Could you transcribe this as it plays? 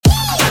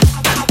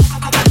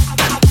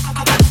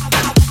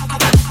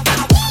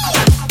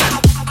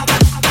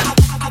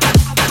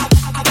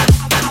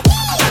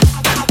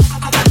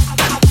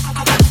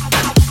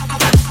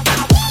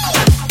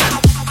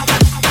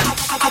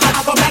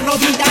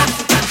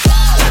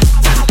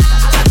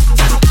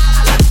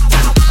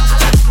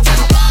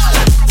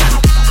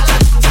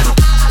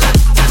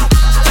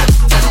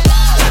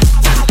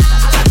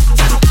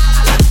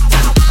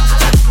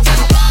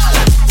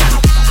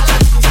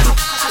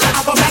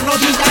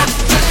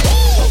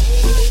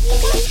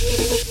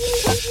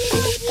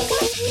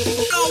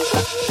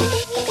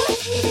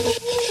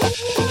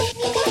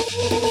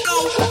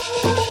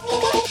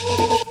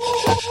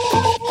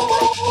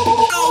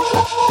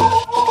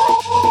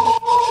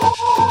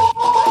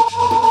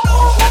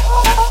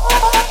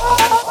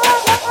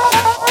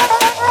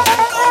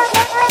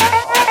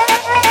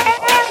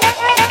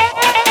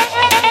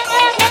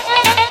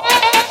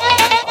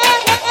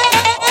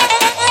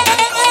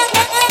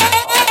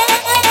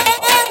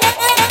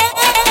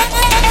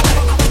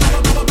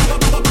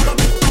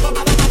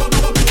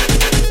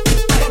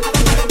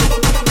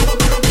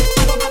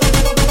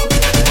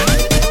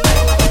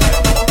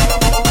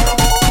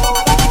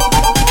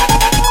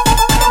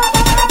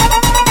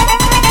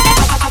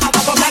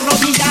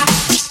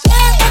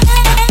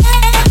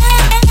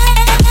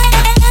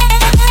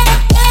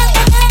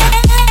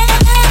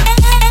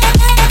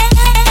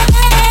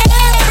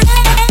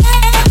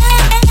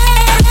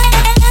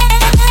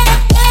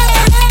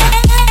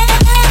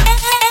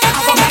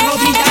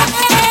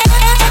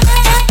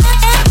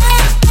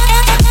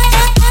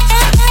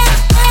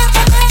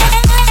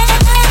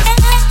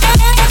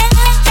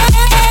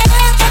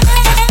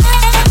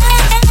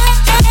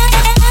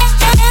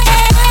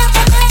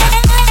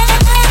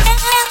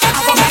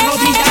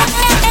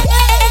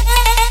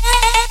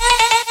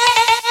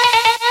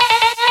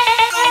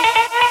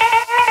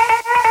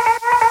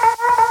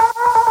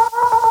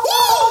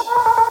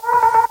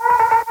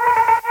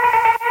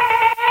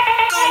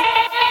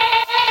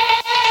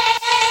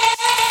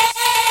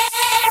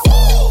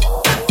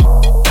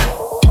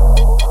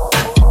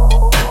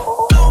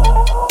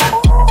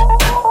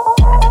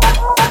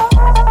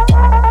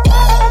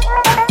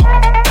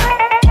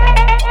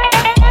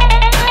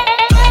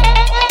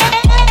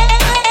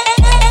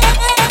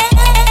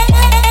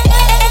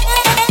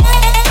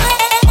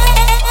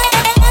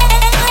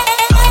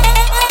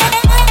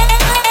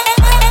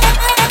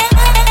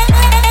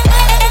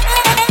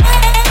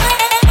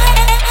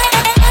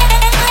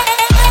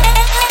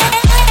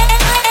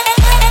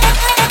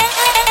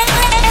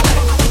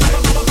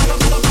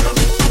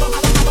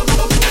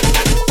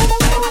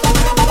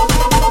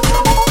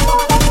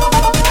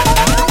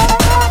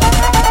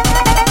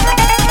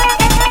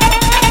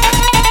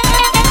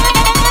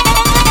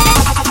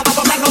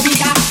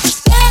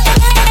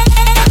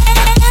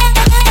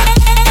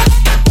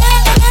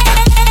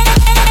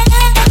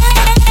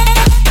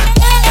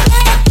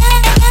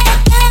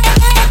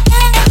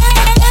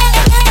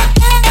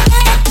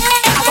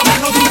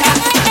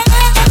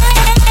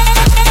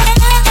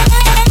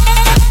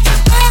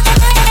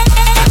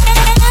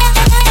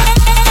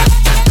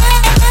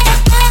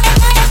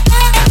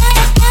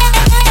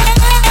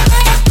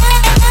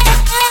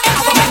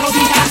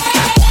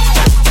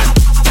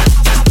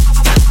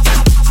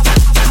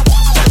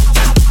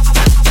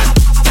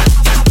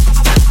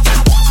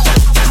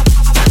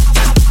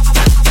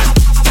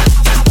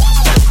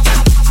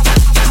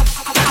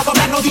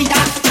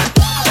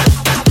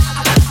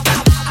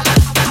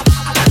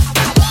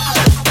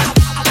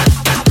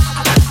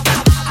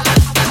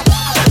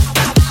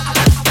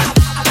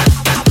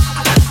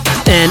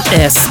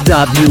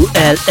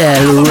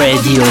SWLL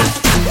Radio.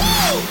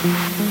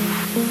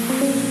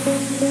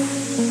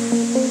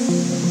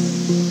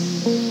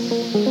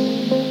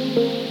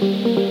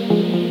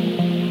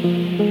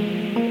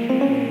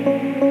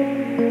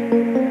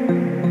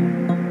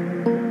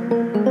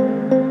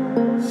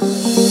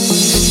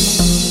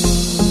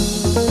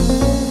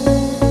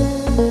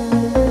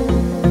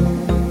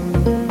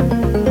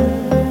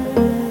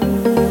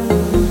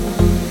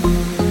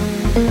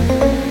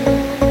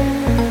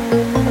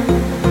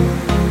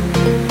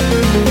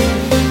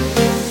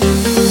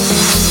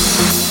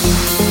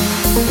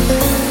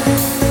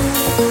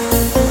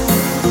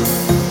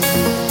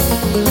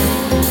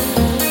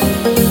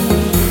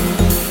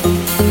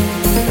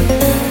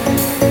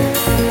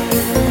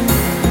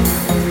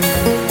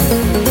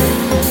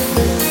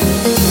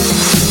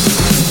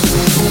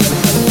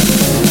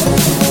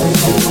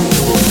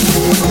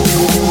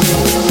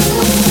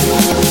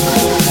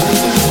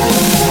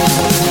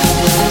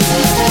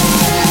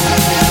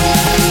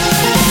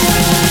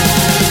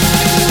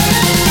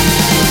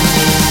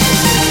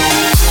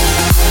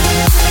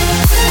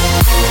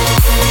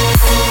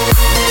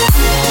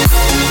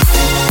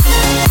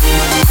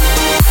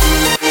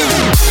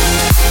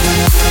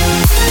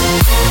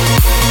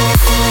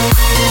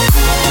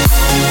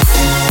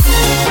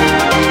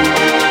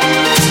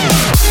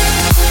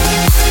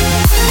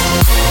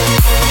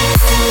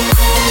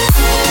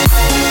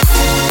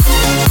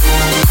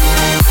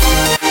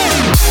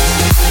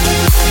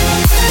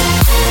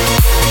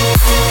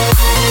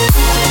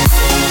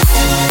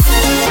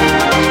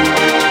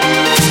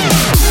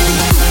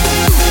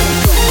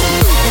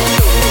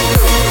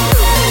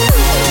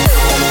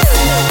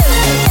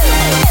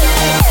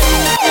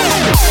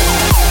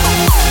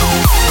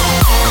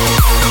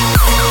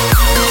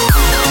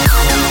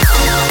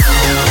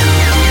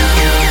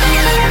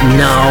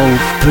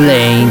 Now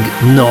playing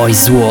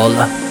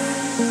Noisewall.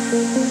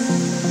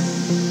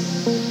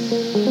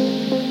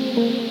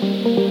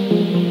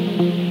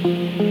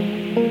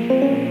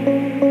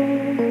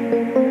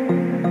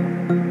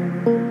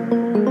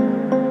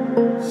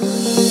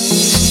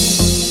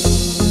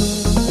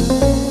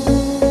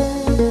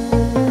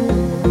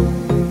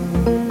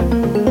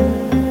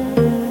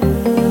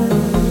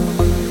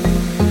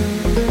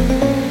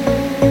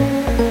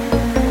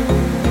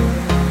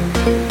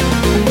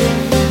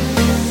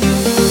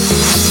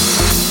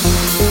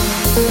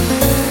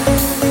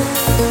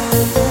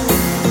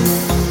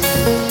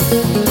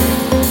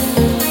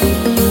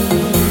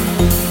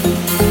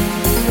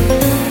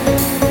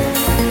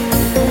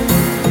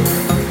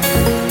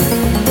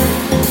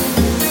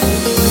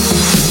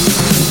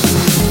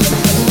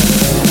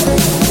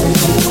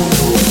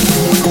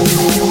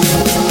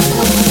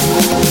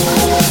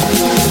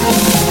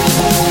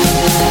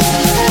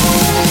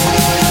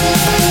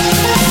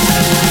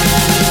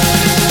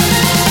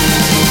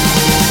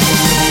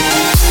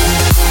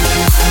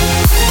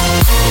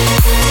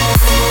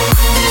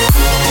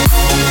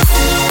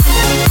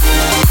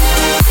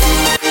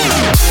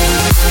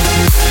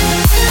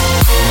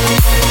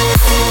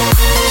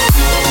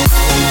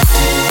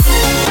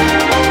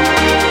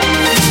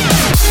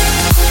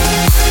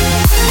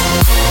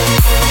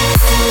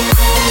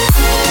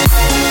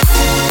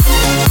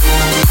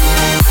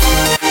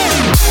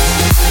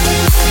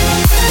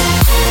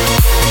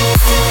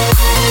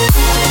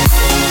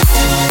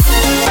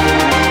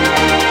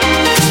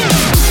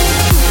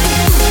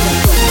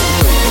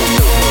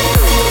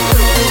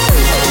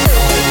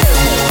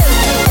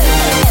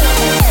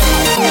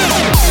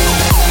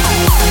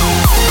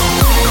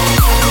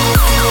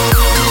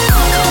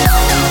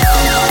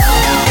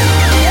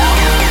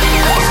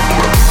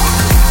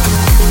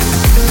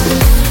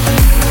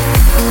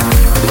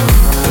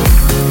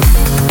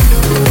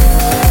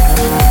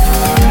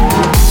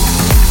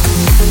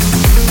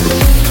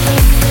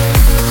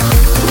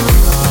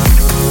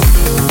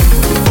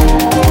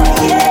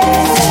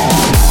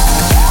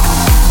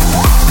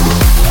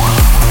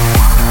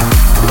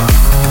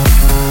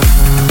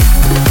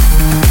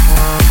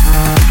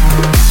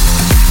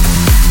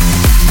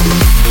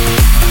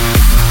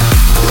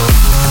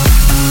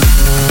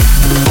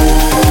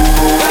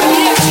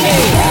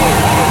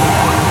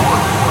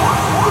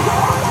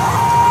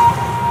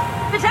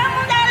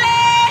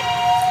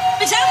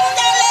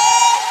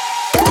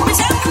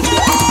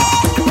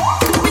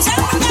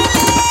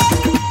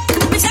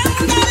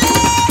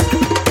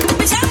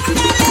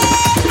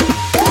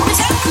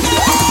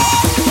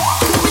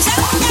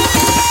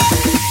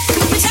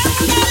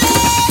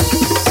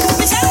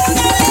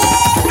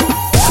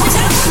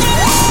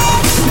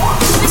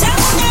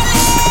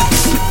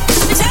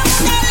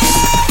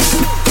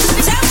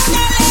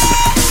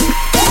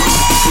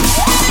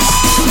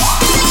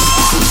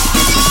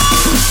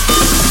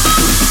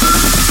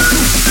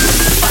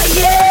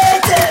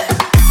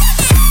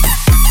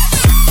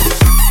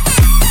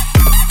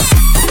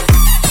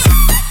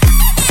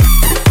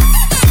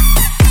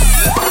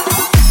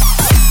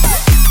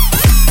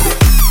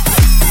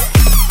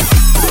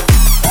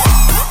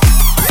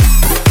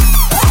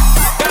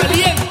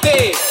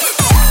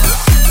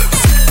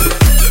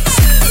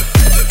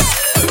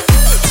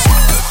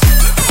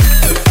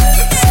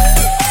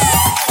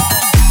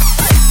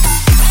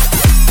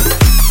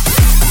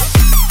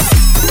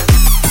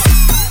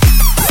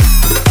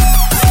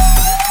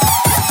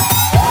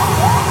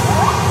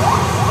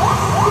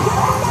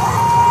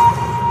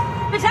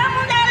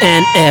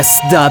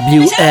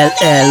 NSWLL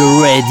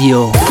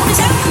Radio.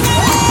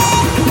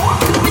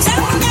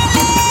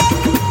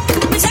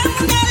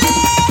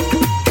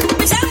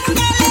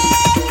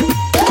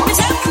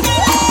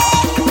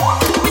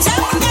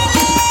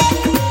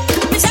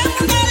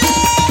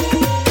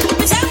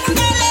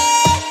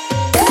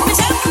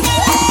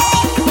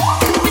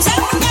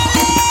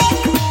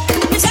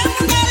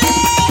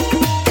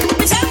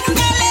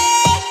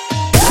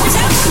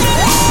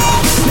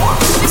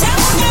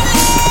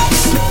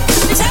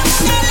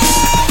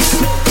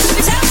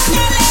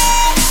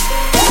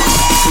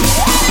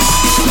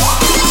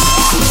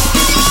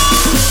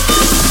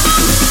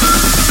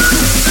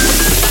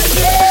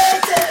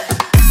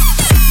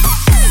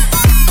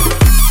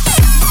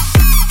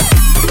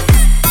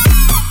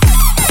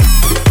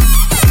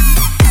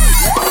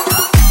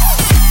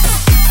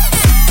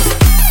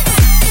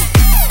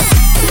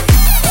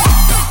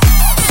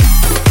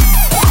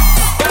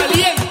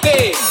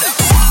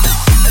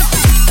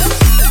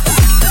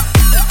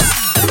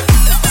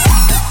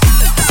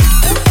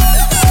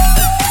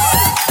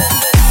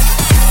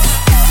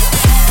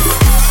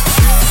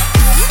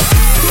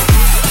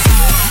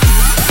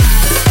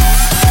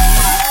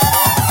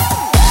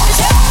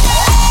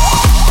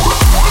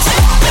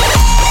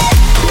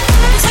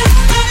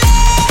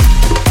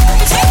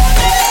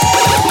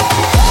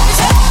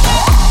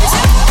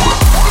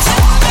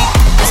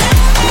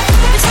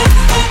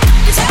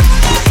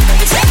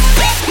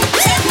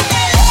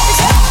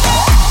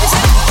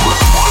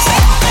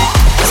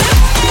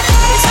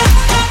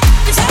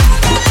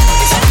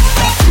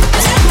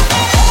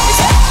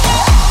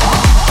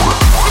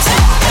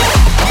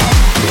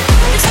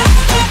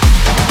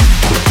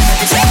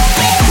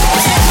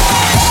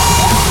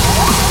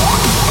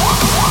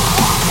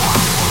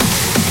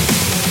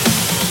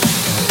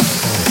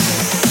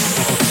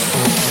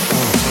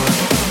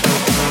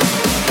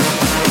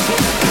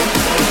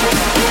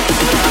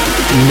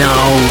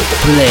 Now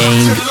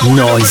playing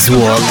Noise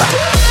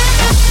Wall.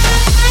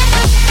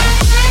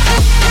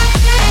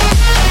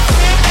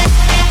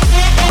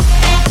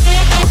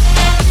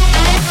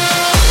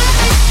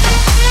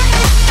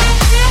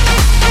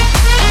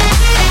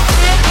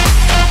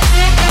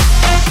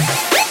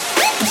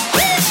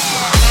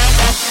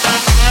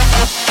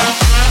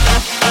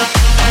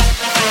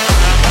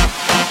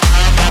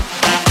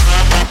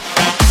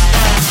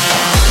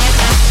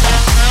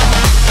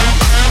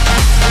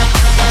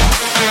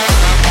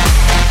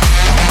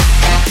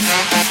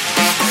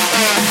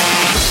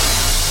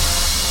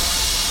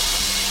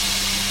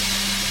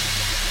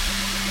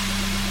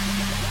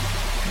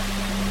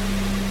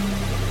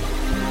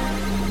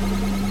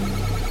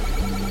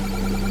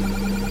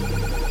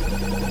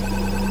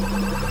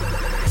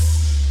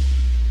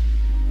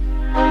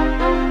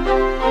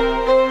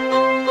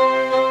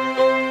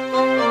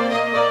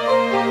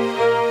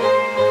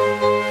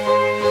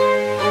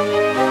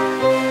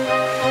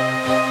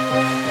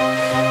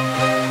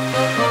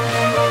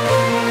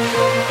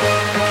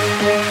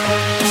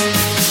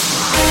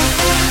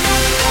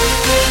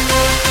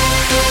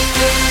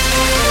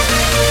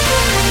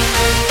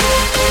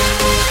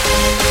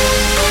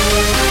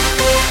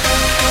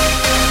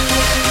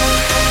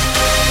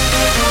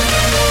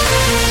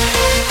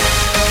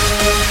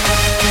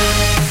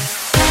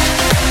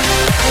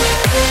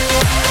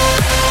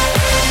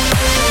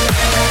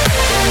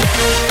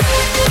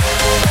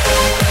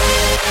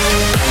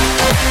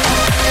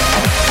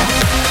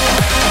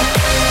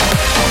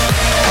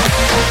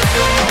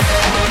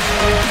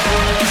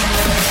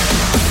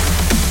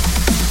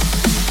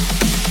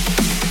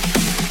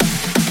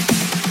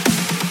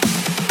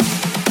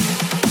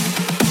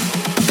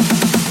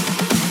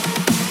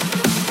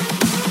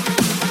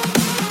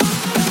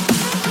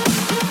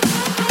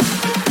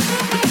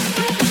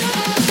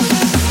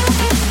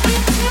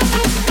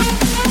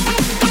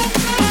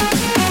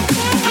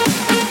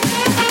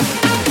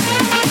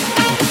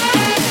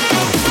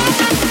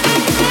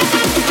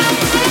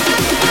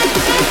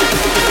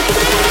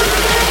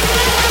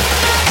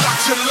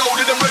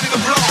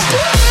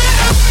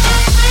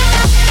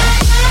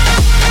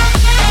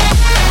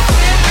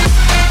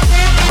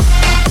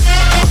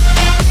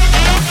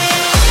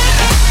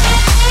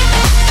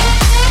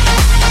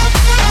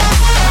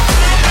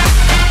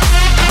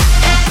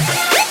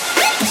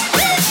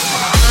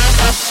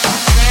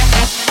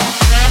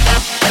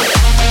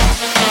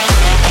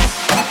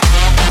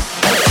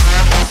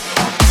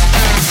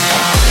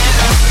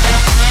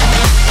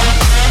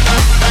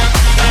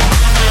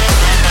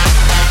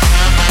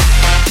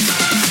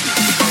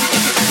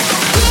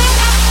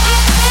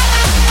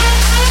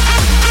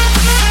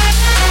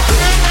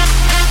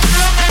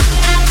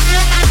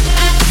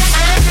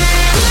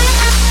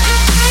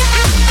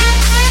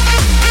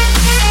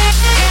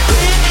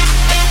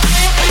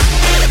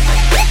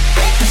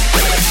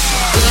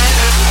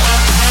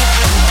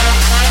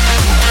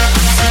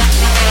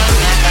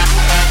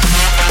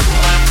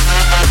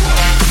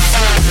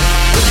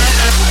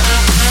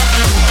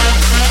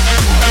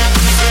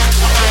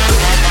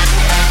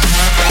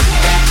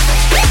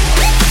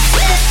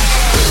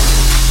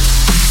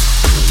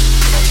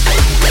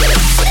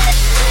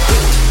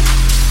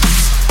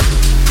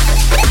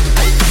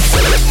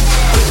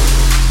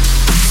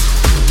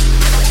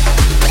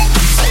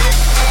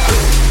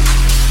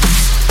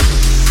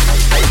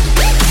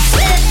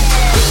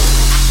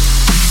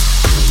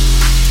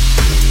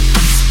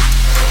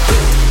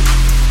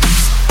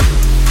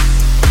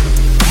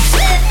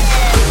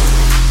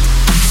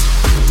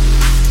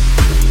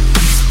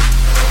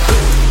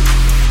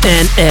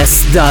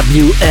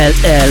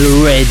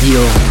 SWLL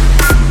Radio.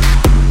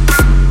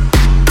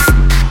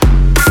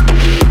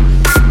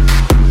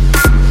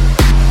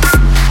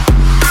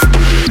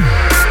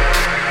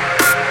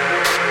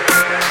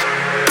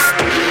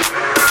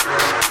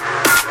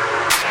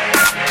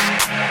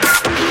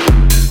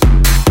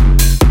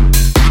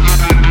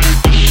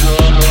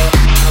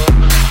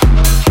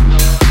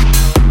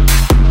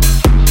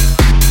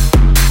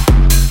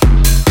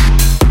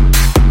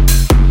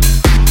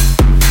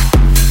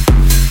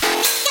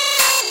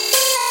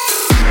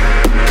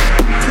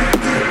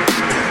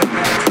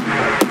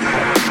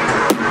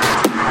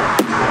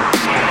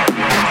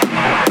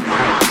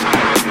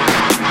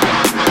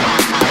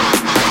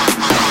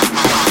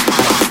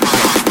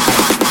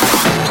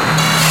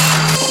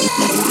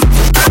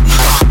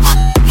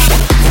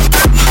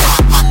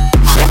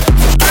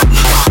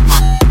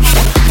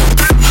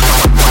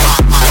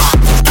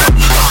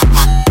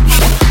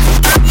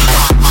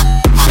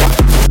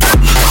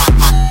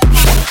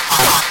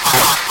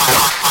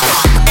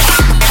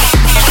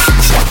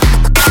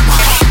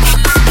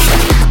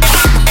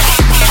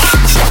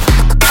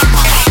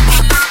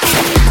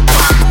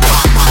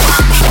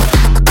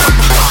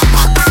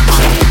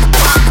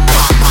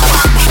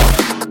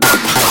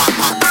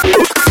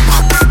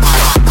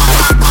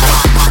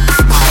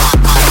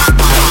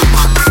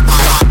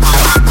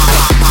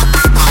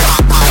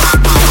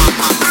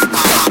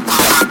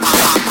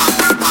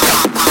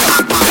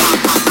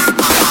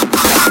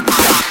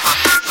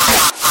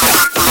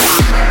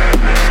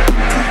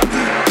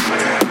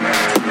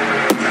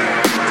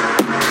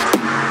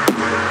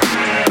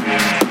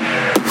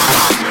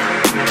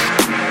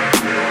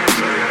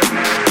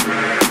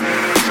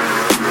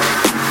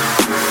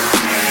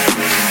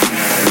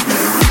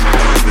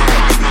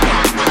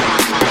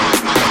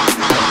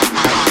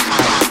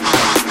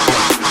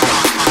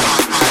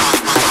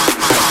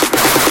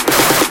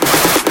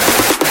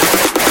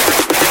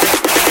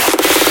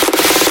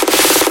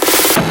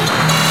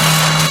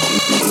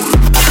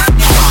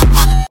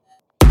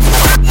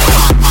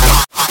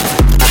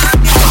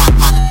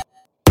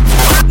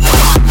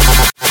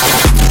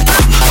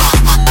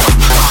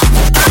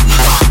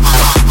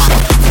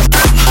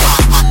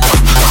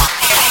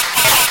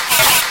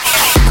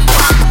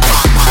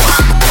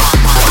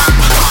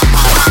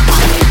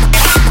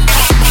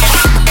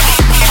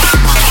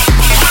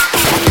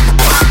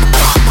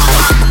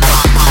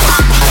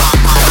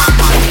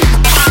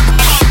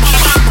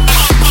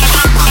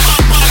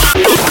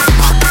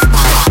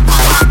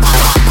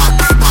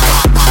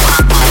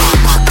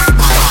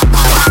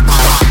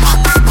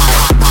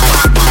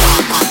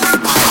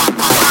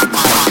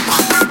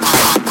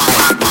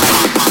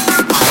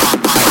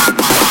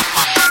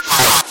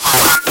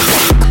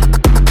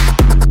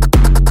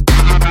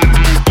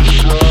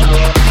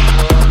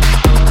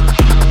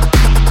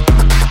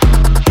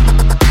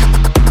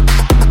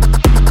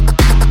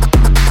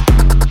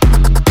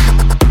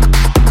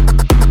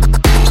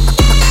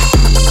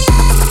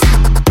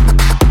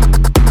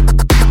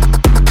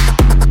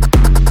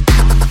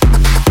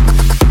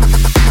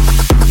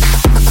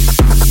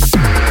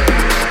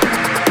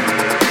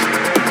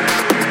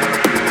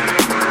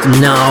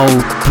 Now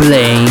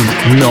playing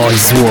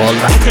Noise Wall.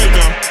 Okay,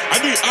 now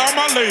I need all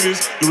my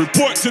ladies to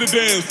report to the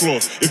dance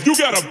floor. If you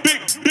got a big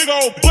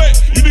old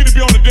butt, you need to be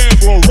on the dance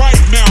floor right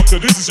now,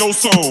 cause this is your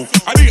song.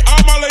 I need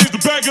all my ladies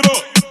to back it up.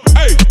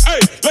 Hey,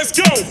 let's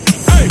go.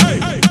 Hey.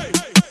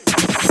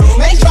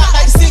 Make it drop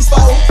like a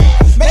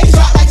 6-4. Make it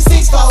drop like a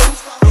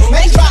 6-4.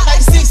 Make it drop like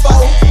a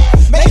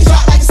 6-4. Make it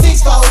drop like a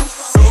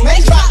 6-4.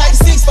 Make it drop like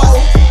a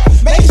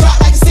 6-4. Make it drop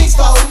like a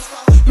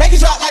 6-4. Make it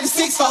drop like a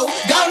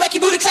 6-4. Gonna make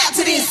your booty clap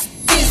to this.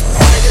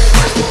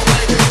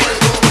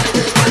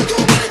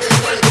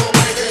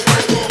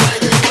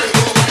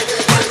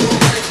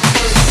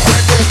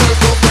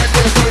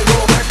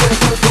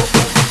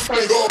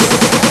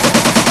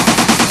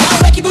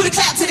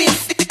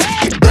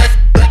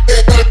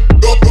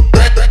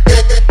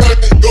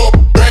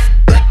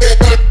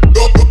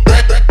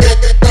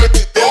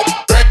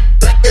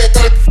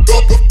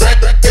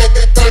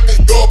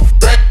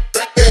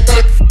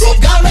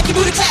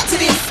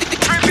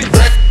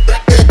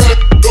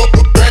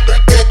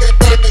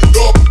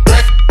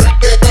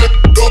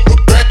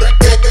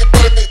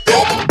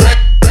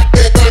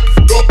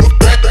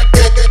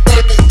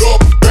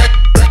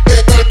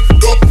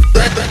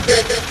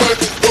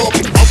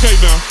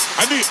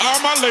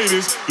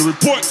 To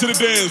report to the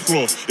dance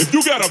floor. If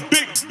you got a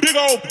big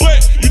old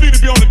butt, you need to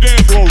be on the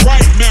dance floor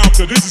right now,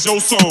 cause this is your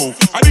song.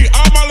 I need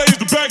all my ladies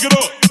to back it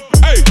up.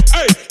 Hey,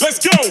 let's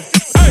go.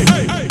 Hey.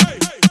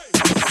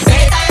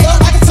 Everything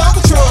look like a talk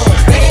control.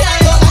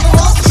 Everything look like a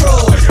walk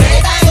control.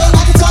 Everything look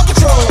like a talk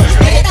control.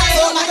 Everything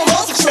look like a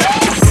walk control.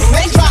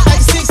 Make it drop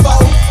like a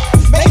 6-4.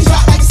 Make it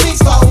drop like a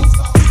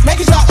 6-4.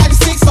 Make it drop like a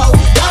 6-4.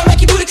 Don't make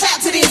your booty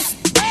clap to this.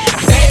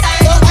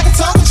 Everything look like a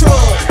talk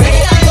control.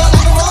 Everything look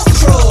like a walk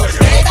control.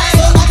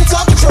 Everything look like a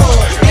talk control.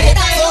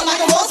 Everything look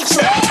like a walk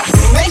control.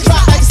 Make it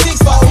drop like a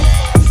 6-4.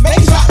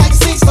 Make it drop like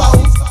a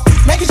 6-4.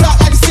 Make it drop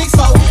like a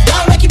 6-4.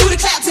 Don't make your booty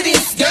clap to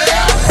this, girl.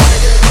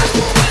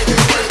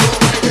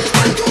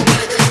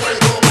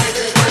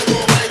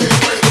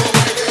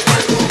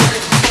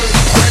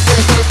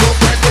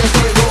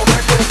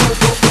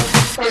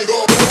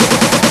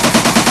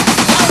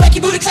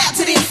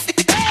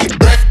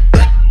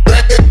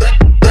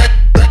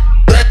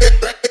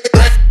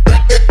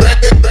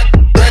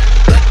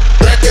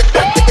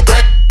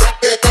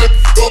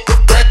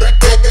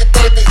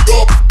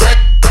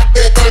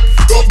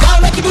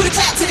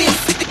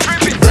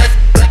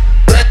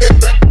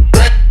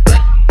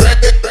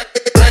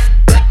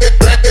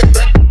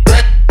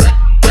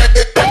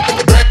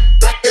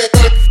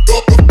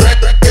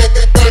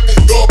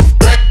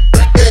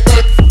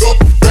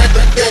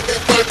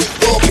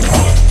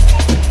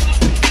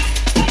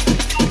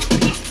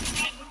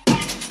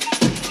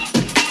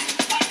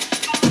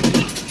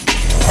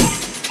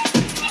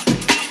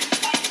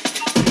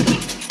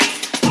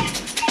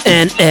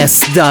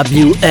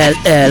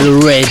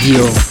 SWLL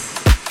Radio.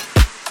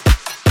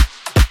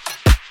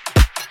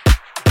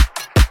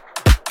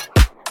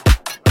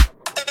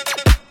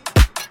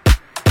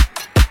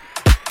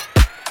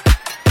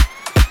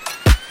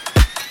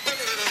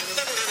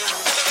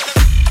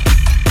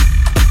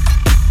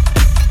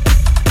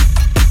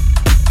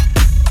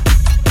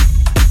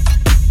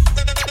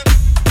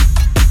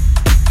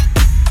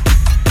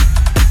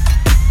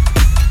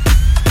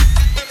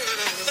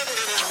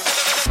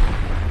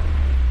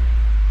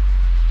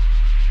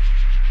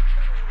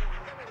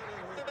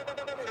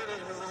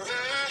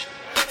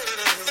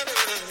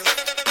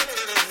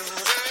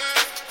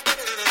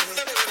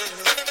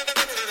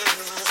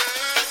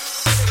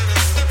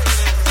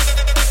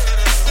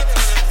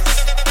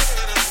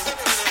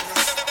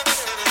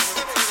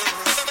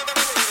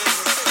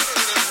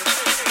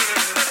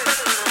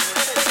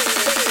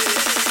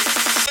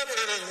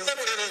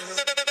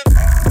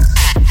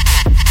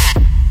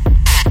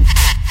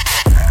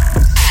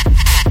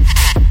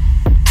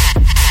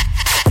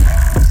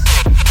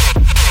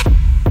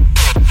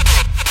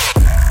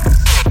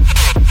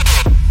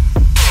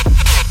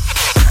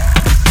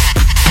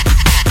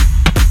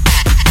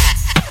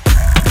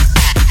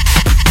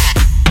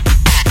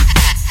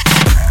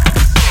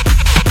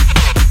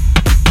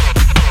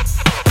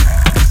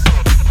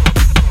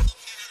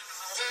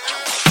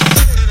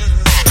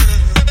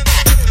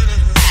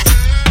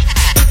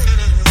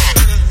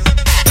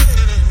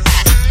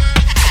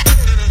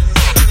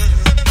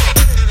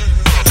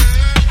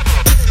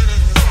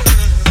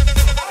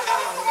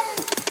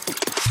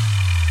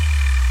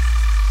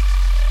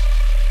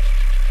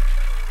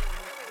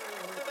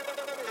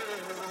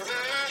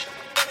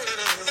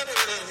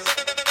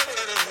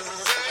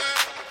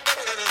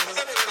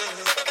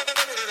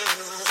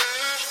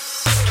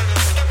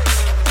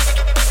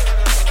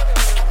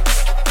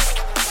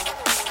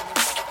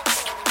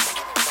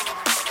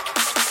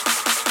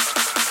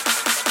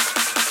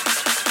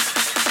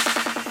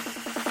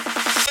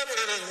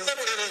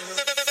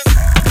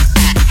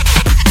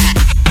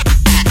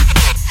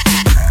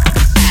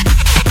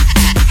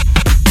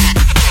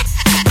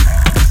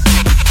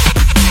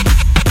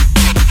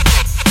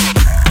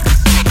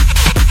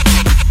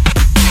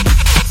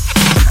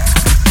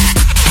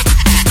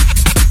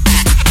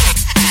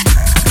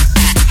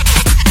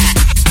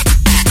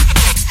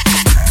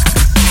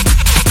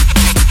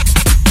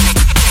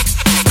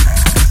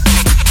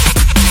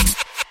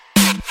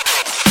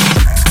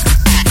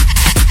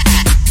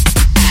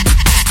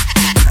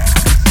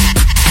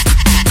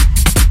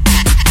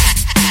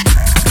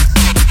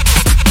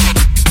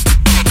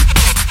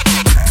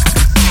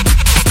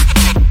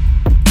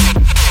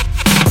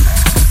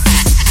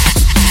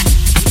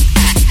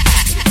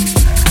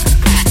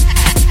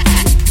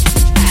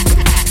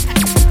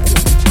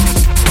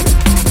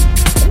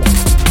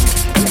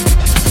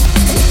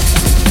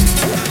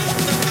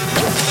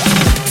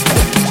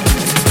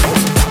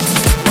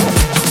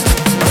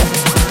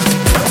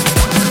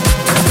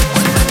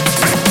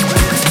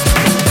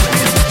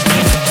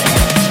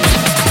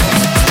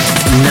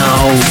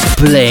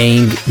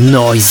 Playing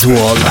Noise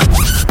Wall.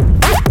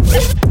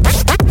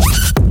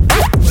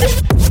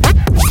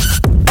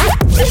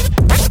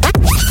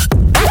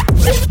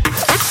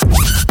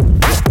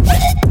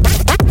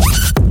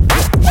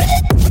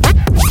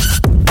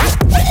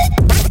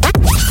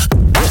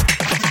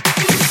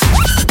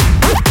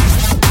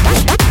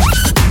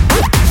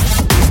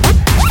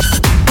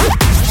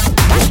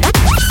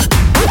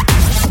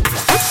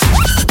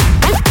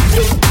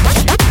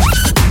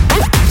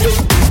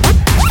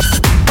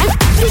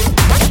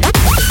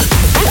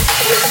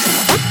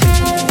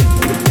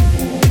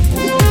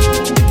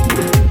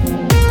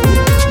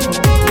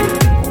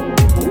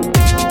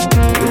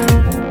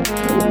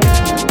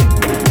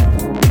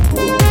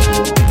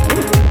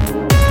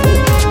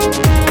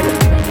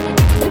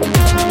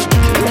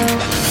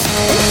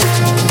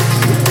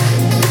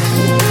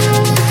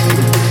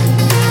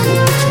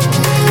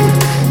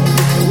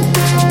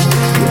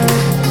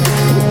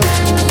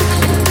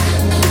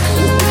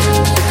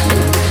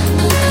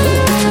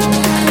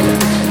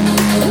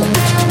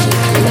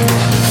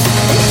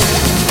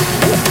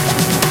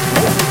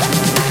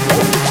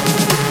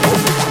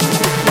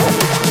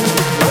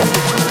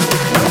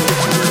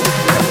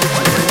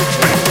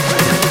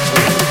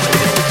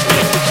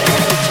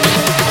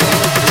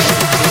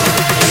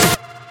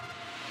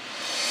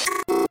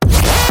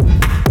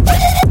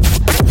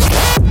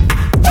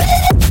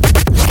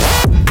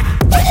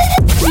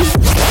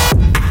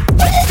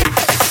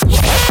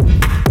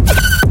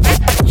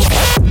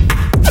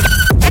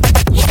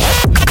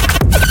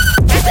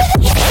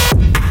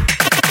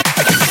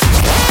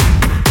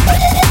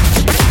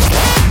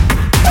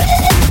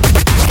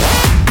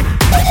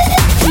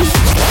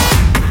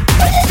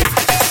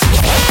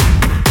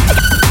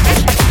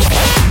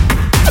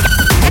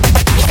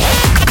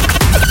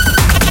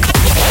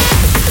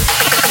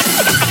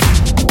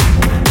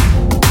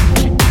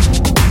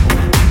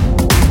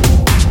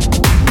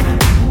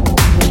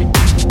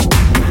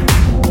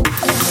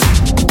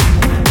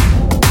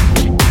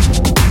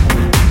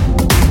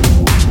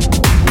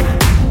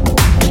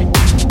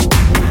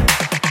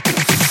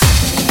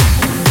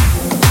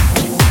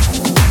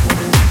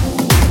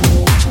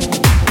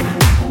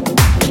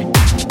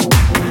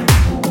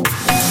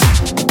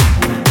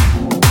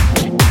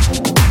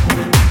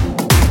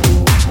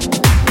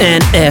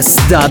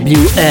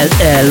 NSWLL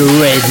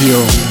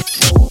Radio.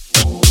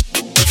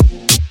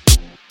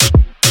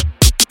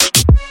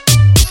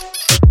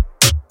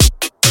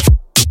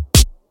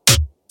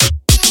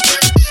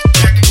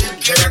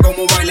 Checa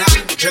cómo baila,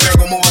 checa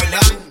cómo baila,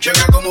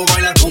 checa cómo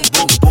baila el pum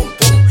pum pum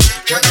pum.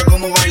 Checa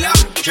cómo baila,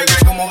 checa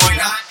cómo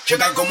baila,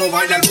 checa cómo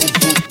baila el pum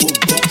pum pum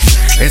pum.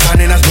 Esa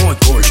nena es muy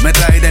cool, me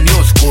trae de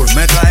New School,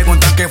 me trae con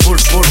tanque full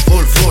full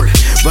full full.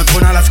 Voy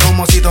con alas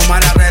como si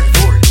tomara Red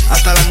Bull,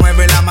 hasta las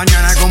 9 de la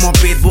mañana como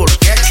Pitbull.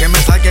 Que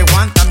me saque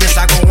one, también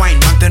saco wine,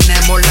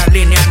 mantenemos la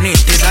línea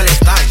nítida al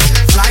style.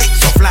 Fly,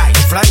 so fly,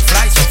 fly,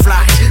 fly, so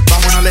fly.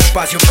 Vámonos al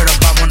espacio, pero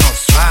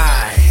vámonos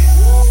high.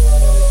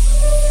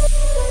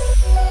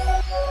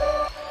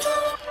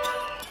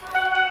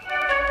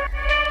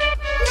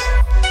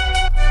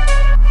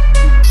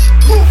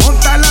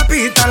 Monta la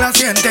pista, la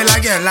siente la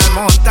guerra,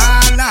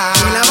 montala.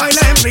 Y la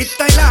baila en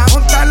freestyle.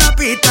 Monta la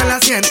pista, la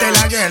siente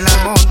la guerra,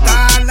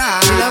 montala.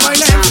 Y la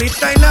baila en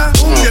freestyle.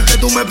 Y es que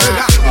tú me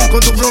pegas, con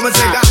tu flow me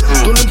cegas.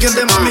 Tú no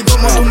entiendes, mami,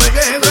 cómo tú me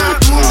llegas.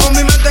 Con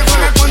mi mente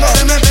juegas cuando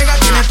te me pegas.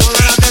 Tienes toda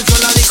la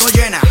atención, la disco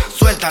llena.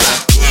 Suéltala.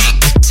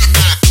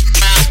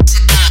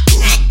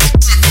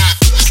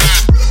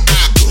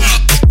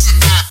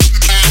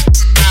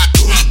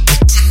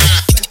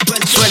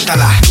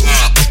 Suéltala.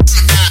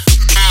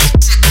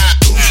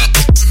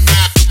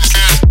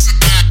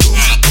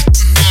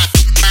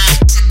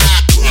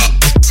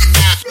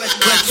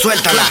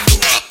 Suéltala.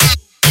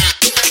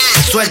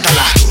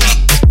 Suéltala.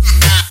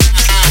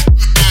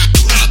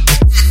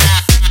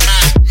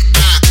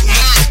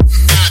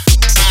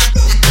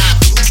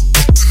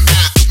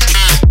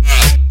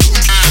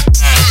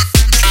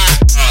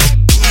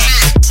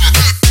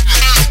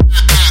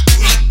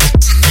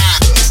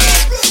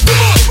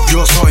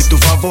 Yo soy tu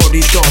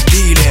favorito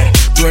dealer,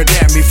 tú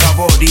eres mi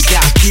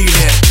favorita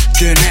killer.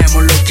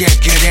 Tenemos lo que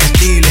quieren,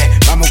 dile.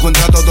 Vamos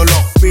contra todos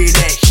los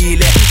piles,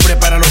 giles.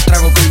 Prepara los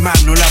tragos que hoy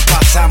más no la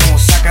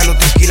pasamos. Saca los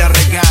tequila,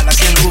 regala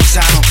que el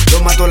gusano.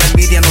 Lo mató la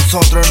envidia,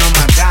 nosotros nos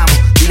mandamos.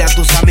 Dile a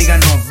tus amigas,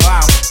 nos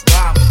vamos,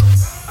 vamos.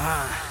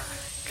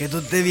 Que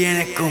tú te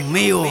vienes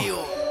conmigo.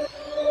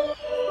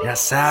 Ya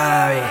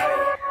sabes.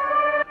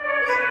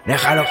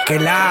 Déjalos que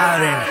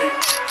ladren.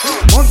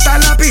 Monta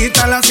la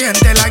pista, la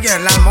siente la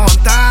guerra,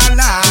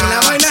 montala. Y la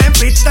baila en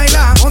freestyle.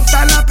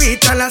 Monta la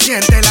pista, la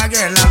siente la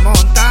guerra,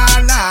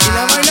 montala. Y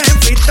la baila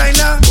en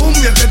freestyle.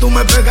 Es que tú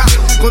me pegas,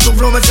 con tu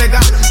flow me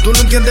cegas. Tú no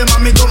entiendes,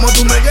 mami, cómo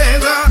tú me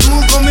llegas.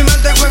 Tú con mi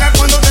mente juegas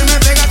cuando te me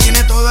pegas.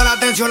 Tienes toda la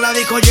atención, la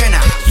disco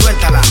llena.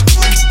 Suéltala.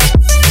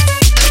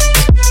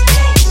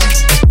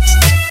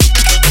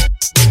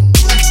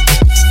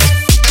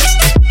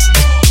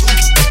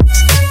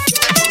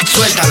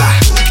 Suéltala.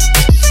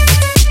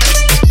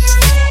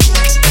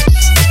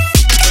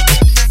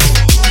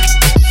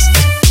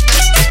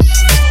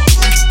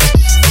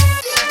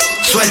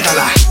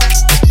 Suéltala.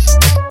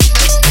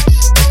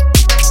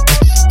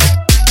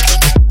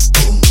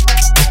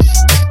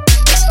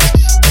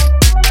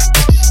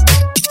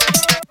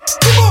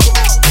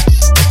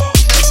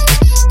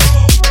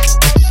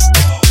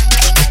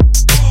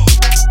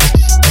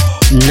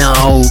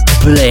 Now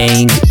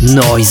playing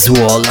Noise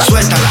Wall.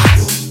 Suéltala.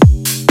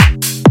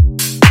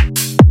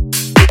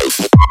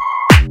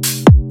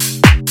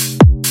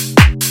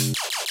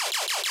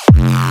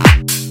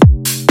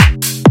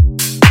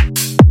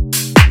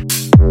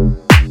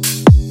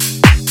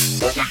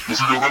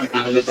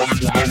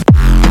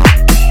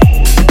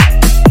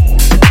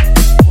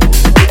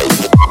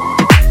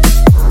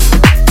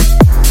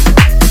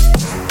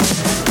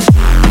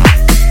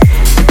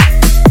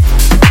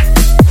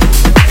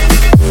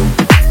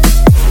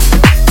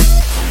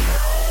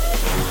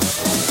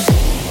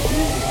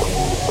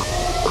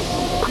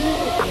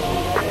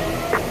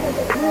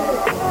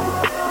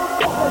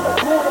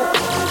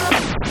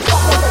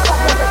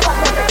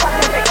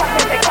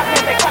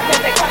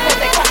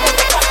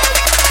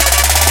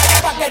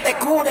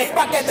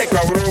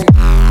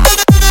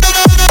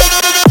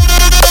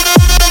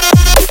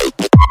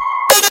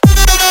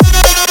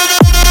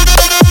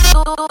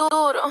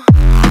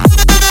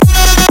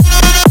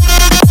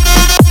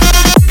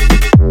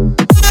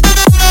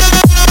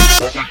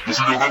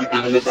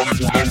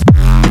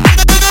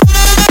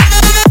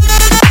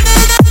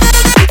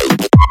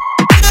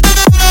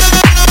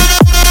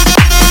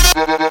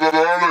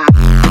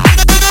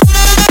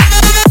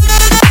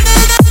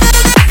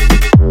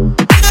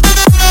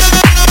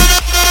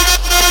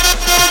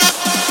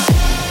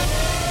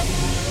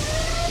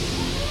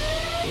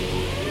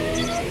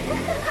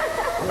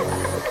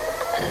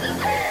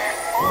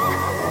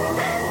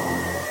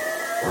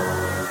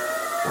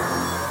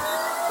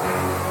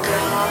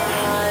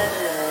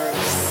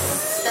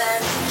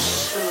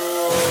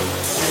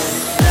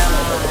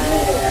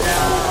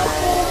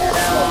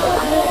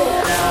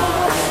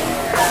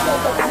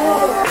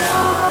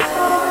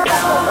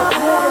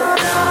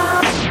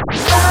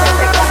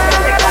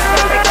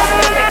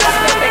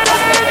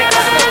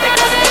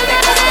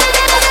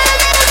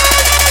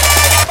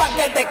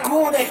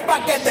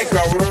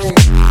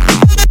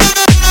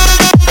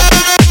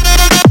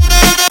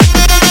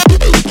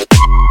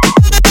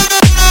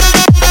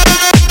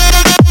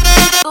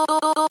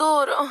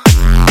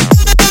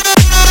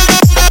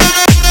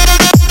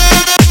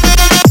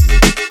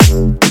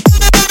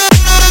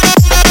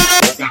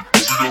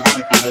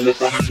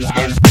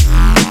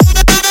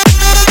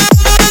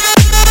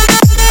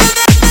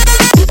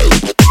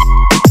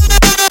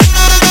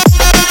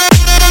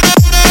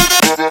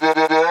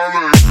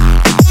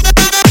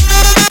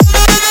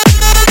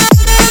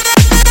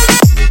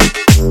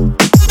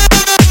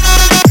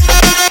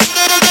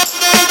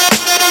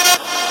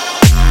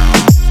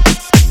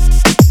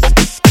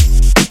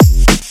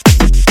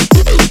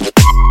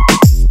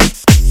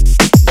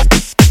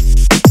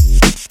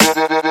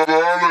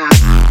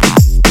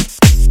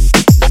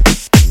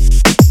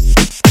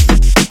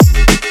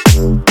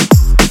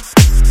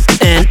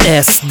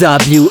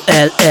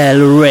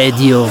 NSWLL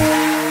Radio.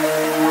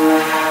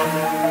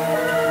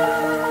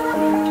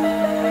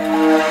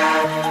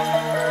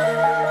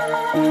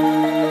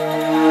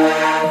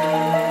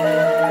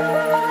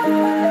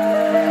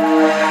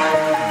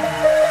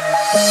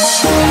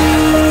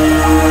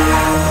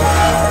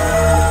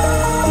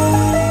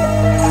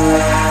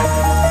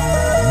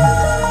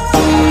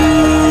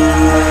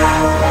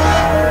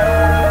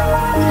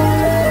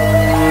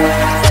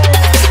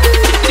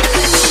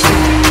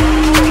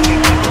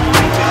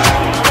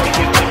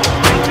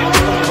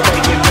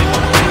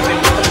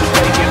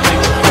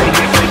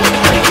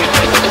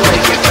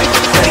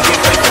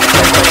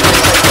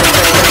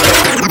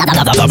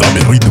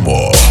 Dame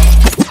ritmo.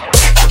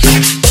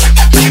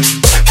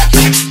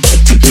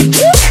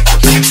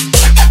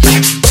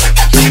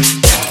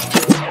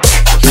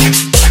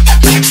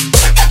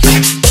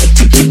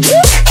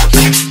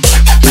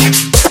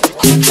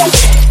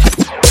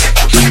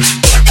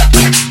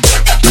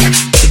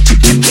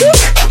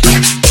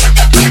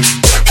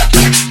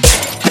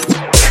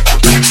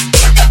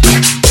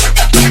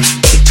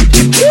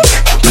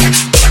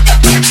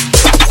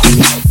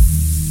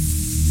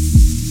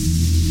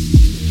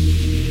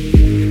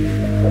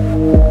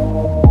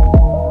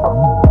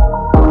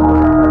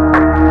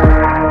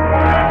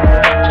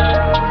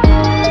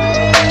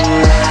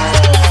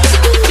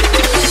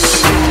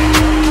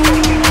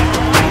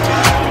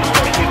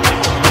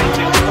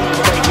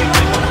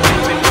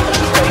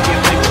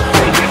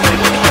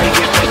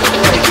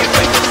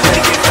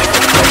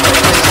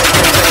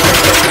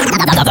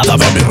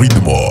 Dame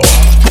ritmo.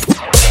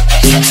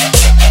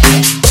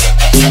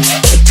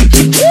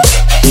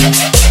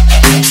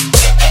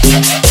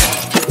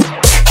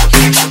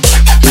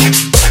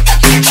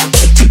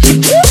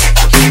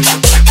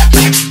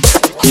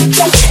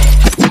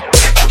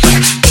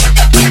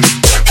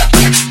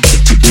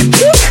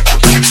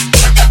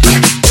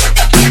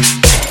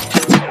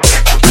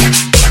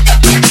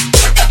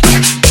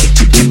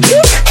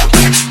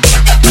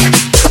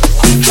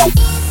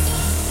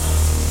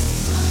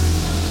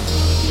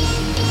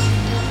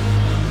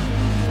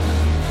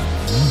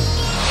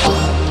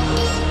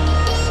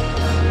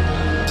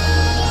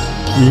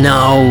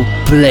 Now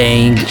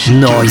playing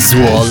Noise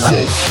Wall.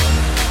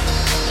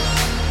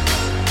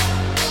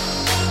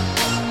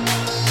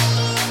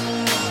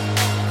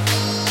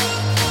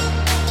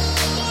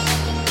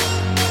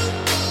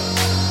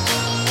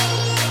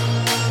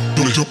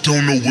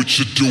 Don't know what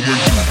you're doing.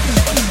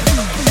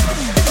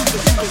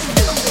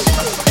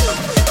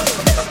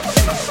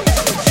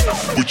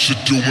 What you're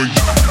doing.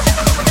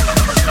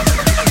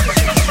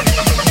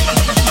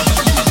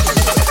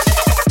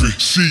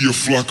 See a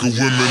flock of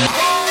women.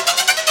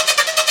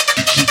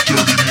 Get your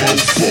dirty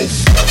mouth off.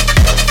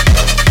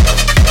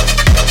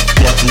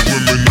 Flock of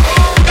women.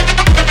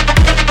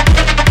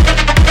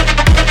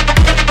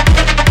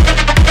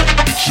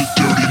 Get your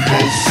dirty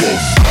mouth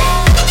off.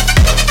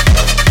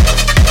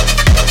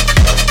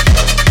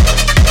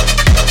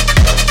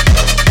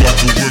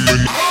 Flock of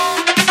women.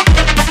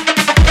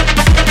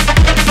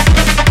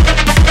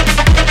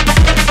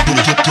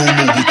 Don't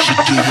know what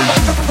you're doing.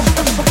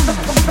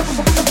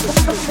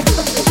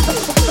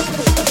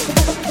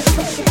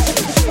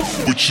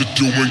 What you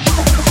doing?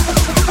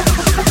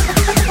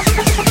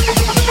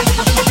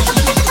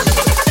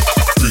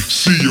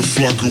 See a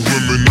flock of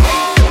women.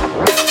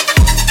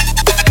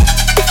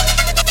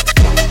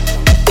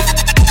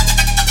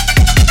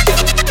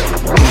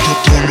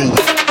 Don't know.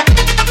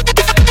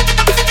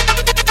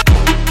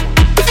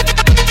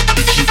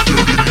 Get your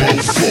dirty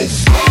mouth off.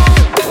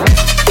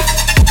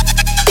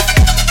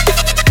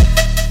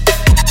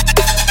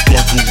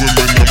 Block of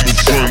women, I'm a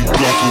friend.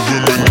 Block of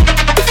women.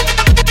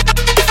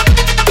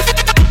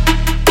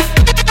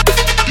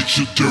 Get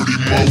your dirty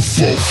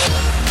mouth off.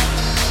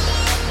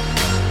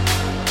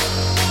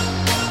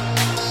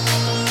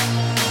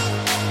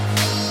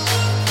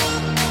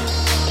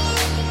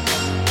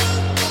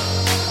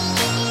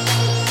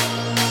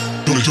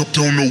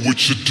 Don't know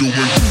what you're doing.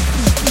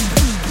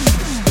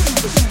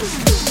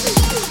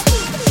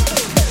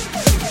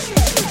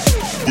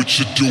 What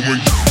you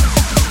doing?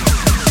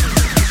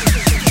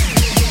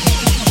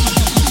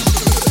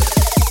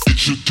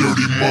 Get your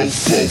dirty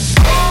mouth off.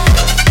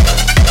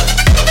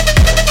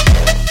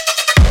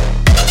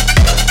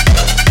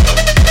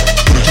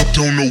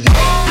 Don't know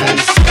what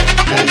mouth.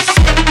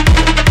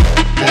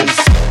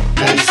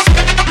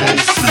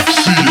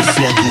 See a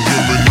flock of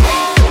women.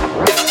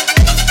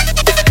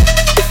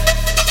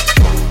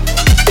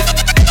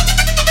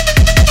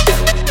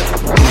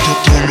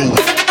 Don't know.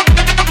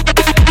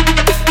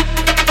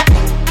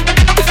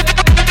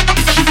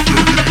 Get your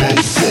dirty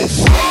mouth off.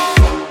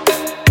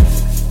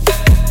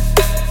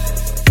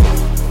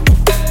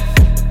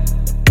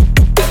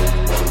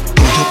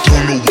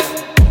 Don't know.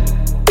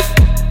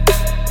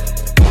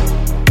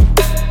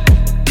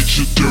 Get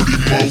your dirty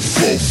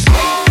mouth off.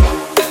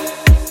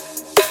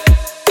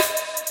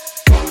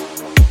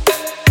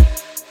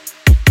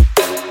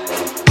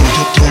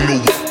 Don't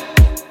know.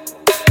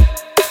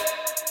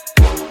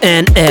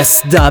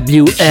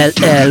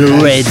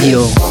 NSWLL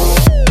Radio.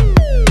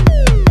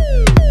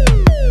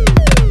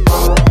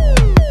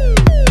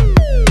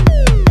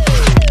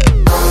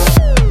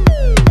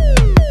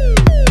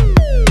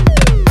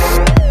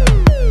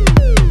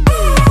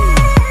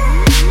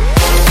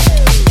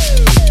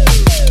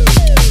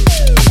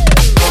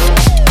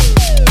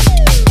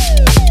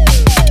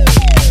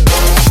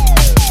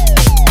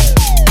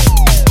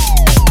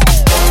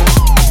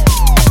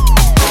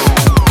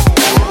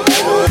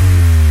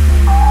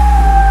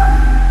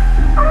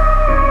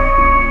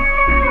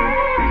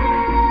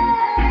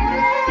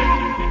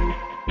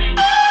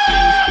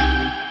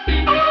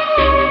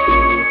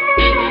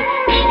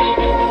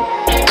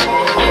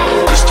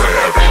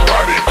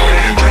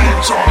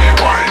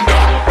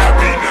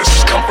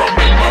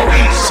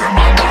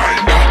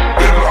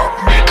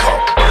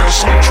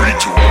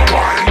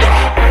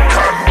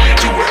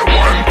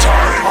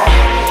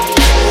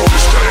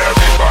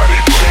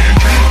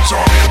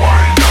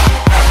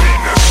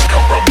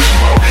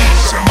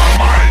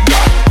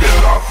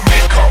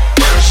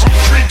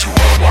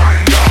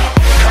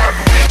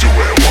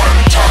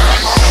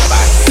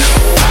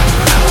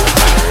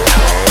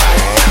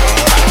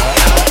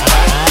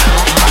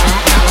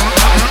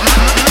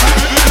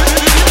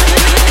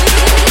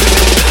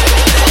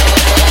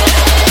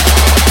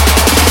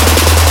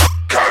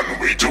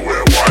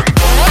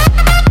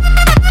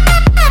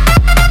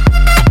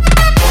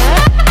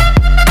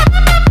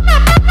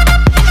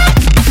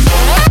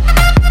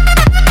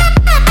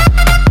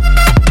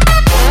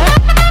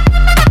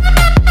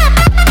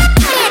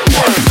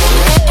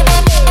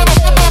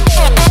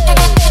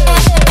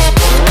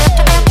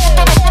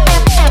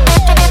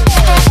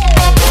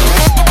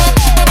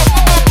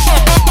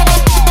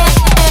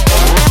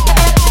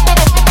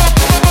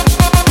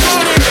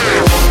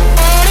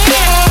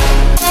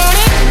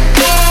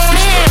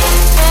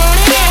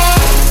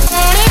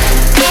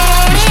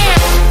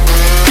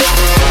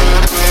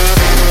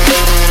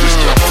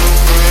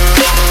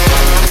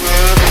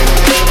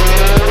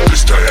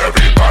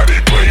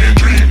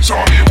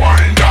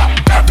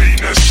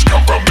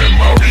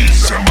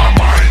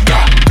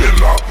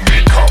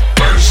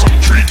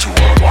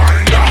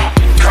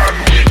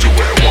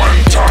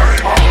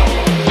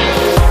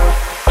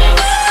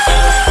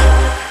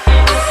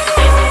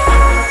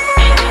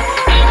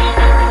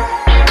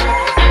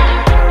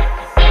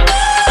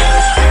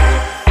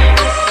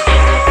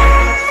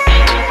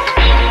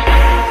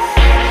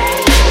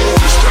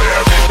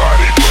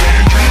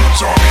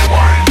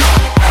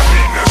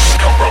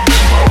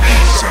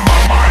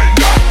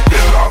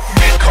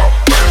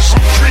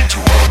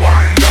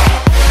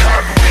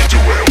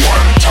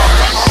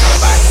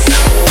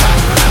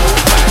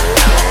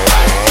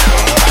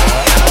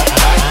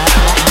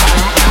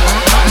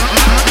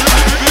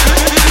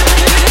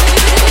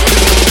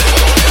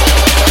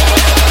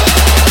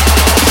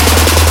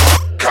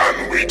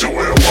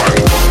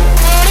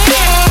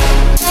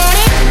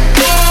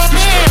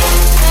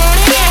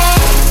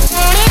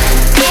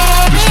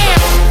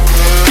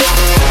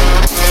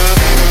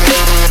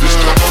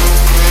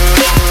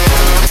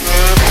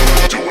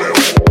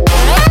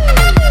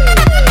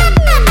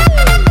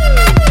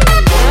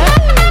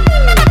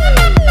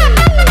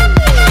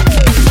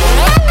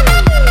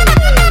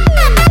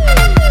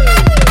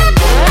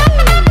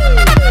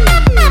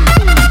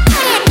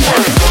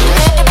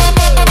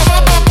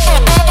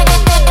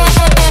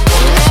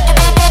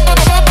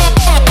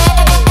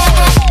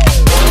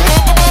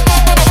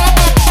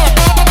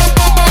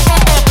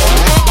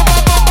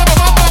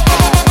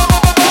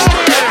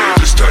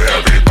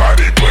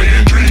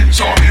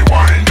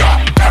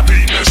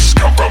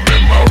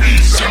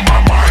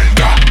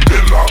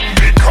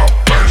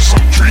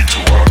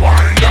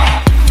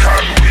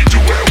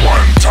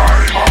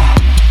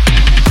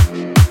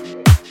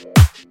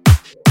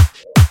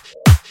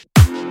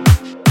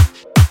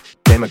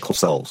 Chemical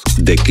Souls,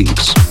 The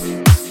Kings.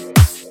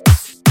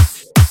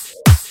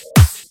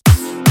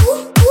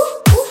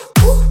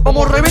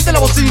 Vamos, reviente la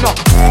bocina.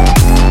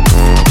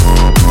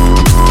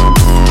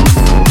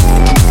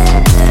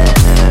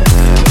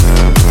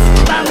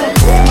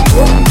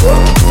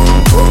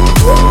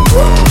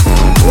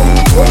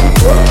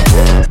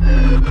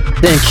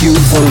 Thank you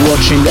for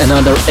watching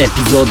another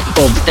episode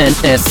of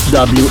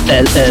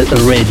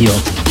NSWLL Radio.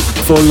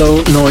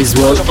 Follow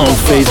Noisewall on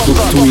Facebook,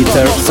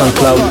 Twitter,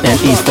 SoundCloud and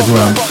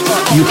Instagram.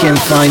 You can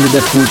find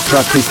the full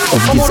tracklist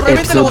of this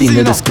episode in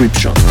the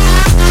description.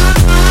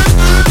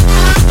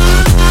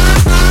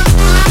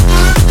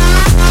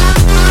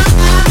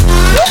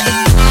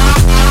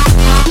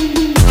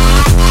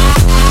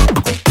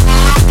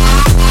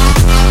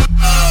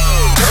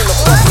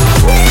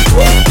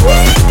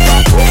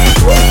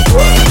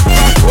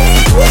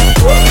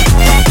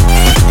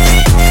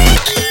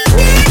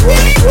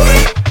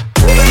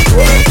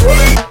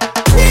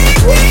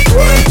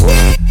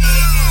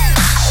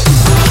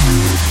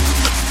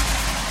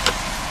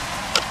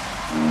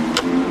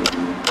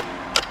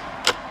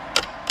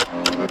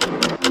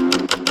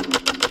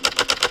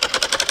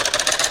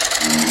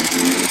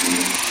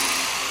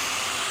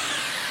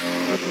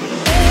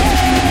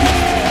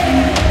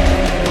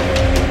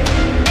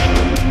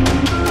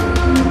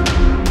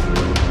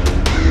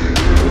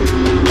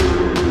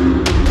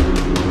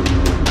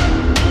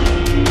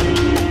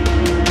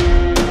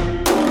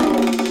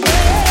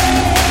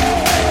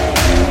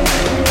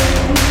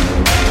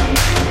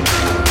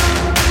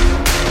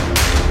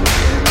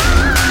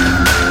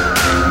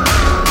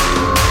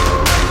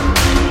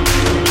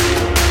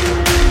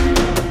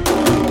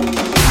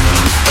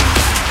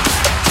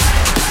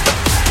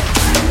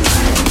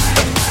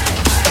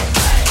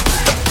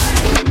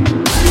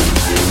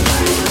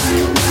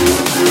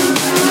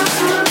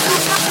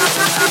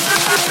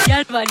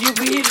 Ya valió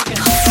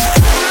virga.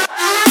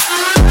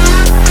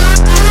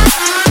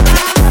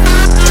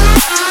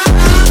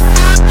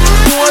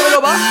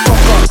 Muévelo, va.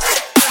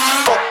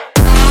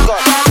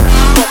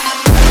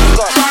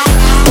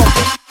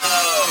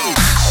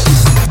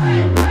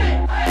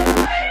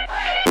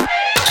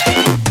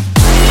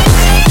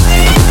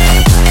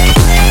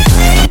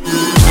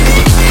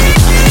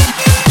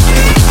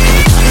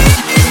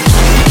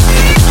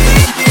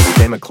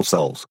 Chemical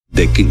Souls,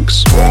 The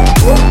Kings.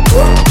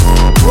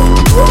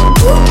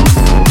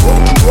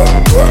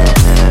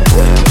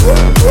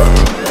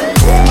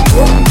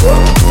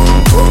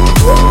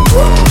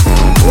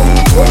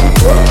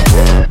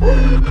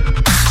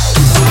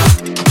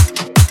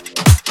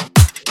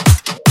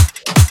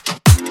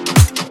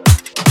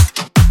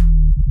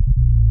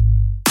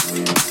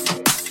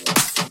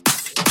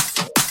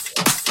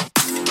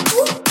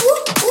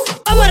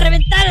 Vamos a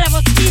reventar la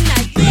bocina,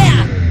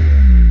 yeah.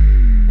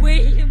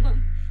 Güey,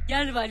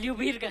 ya valió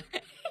virga.